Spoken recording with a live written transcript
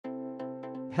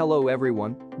Hello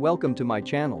everyone, welcome to my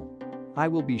channel. I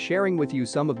will be sharing with you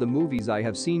some of the movies I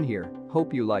have seen here,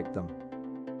 hope you like them.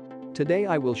 Today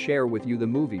I will share with you the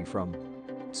movie from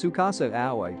Tsukasa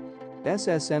Aoi.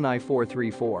 SSNI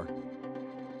 434.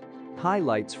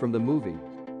 Highlights from the movie.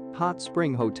 Hot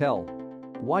Spring Hotel.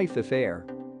 Wife Affair.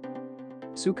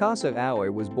 Tsukasa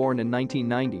Aoi was born in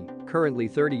 1990, currently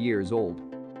 30 years old.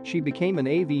 She became an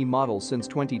AV model since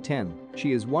 2010.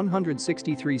 She is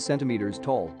 163 centimeters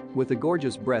tall, with a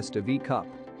gorgeous breast of V-cup.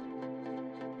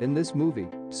 In this movie,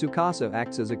 Tsukasa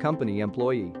acts as a company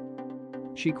employee.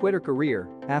 She quit her career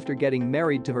after getting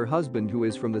married to her husband who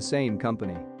is from the same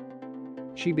company.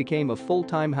 She became a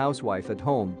full-time housewife at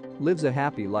home, lives a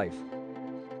happy life.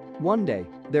 One day,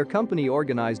 their company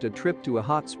organized a trip to a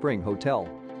hot spring hotel.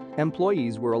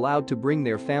 Employees were allowed to bring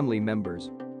their family members.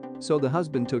 So the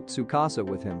husband took Tsukasa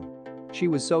with him. She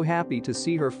was so happy to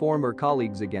see her former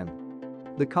colleagues again.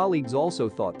 The colleagues also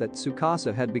thought that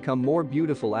Tsukasa had become more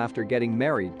beautiful after getting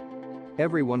married.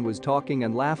 Everyone was talking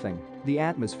and laughing, the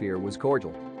atmosphere was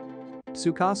cordial.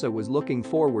 Tsukasa was looking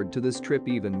forward to this trip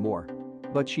even more.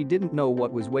 But she didn't know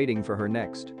what was waiting for her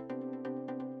next.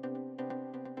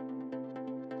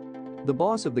 The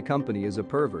boss of the company is a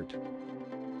pervert.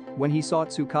 When he saw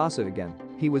Tsukasa again,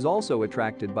 he was also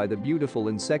attracted by the beautiful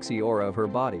and sexy aura of her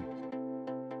body.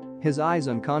 His eyes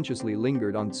unconsciously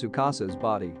lingered on Tsukasa's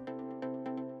body.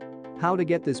 How to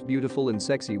get this beautiful and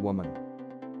sexy woman?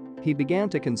 He began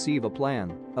to conceive a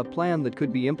plan that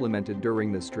could be implemented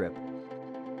during this trip.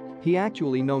 He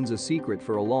actually knows a secret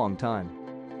for a long time.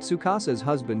 Tsukasa's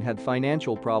husband had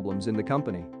financial problems in the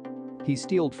company. He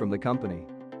stealed from the company.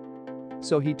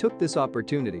 So he took this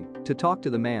opportunity to talk to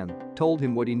the man, told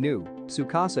him what he knew.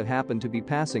 Tsukasa happened to be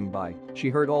passing by, she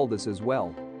heard all this as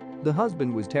well. The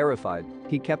husband was terrified,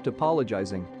 he kept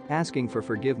apologizing, asking for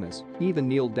forgiveness, even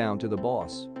kneeled down to the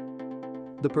boss.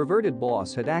 The perverted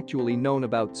boss had actually known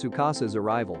about Tsukasa's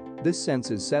arrival, this sense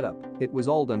is set up, it was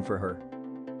all done for her.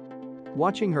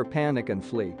 Watching her panic and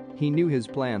flee, he knew his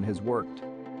plan has worked.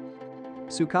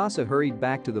 Tsukasa hurried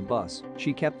back to the bus,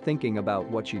 she kept thinking about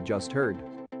what she just heard.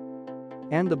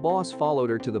 And the boss followed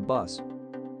her to the bus,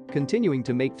 continuing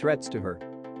to make threats to her,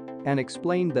 and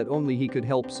explained that only he could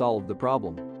help solve the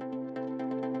problem.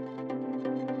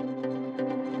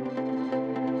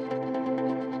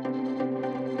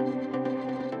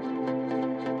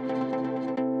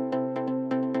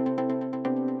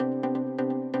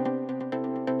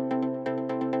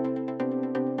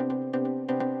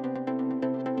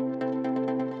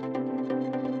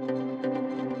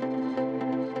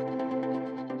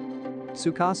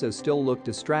 Tsukasa still looked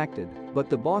distracted, but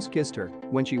the boss kissed her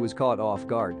when she was caught off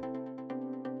guard.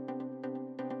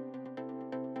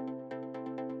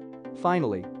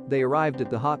 Finally, they arrived at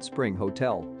the hot spring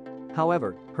hotel.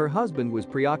 However, her husband was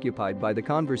preoccupied by the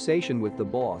conversation with the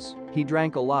boss, he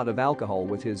drank a lot of alcohol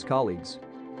with his colleagues.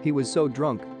 He was so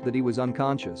drunk that he was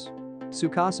unconscious.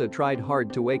 Tsukasa tried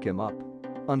hard to wake him up.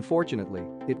 Unfortunately,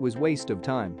 it was waste of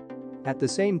time. At the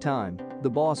same time, the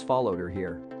boss followed her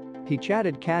here. He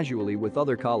chatted casually with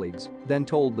other colleagues, then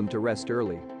told them to rest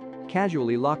early.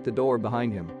 Casually locked the door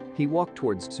behind him, he walked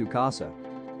towards Tsukasa.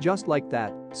 Just like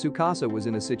that, Tsukasa was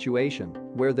in a situation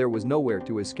where there was nowhere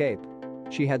to escape.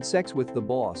 She had sex with the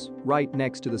boss, right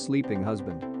next to the sleeping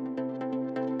husband.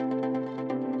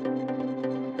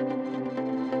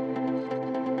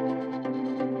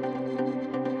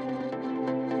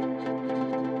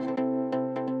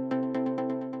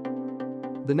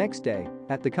 The next day,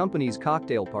 at the company's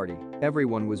cocktail party,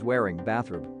 everyone was wearing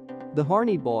bathrobe. The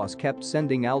horny boss kept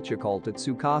sending alcohol to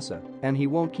Tsukasa, and he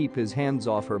won't keep his hands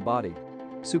off her body.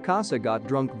 Tsukasa got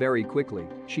drunk very quickly,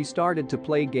 she started to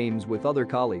play games with other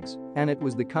colleagues, and it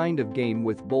was the kind of game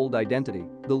with bold identity,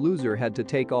 the loser had to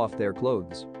take off their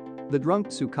clothes. The drunk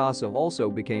Tsukasa also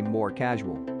became more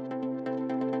casual.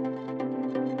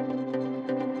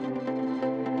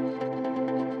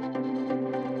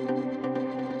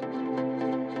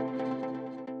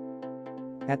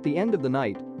 At the end of the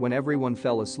night, when everyone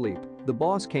fell asleep, the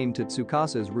boss came to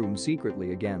Tsukasa's room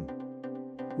secretly again.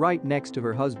 Right next to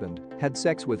her husband, had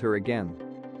sex with her again.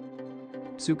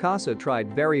 Tsukasa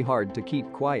tried very hard to keep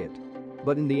quiet.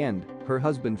 But in the end, her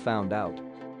husband found out.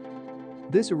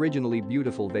 This originally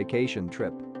beautiful vacation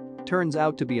trip turns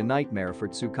out to be a nightmare for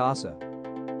Tsukasa.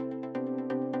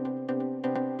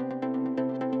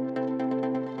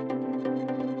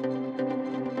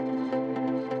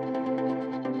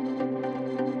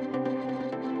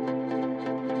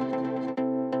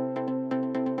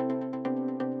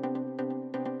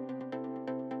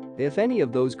 If any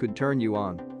of those could turn you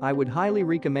on, I would highly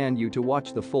recommend you to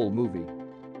watch the full movie.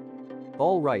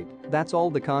 Alright, that's all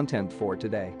the content for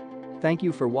today. Thank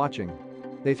you for watching.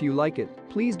 If you like it,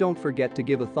 please don't forget to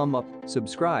give a thumb up,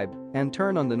 subscribe, and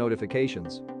turn on the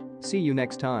notifications. See you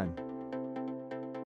next time.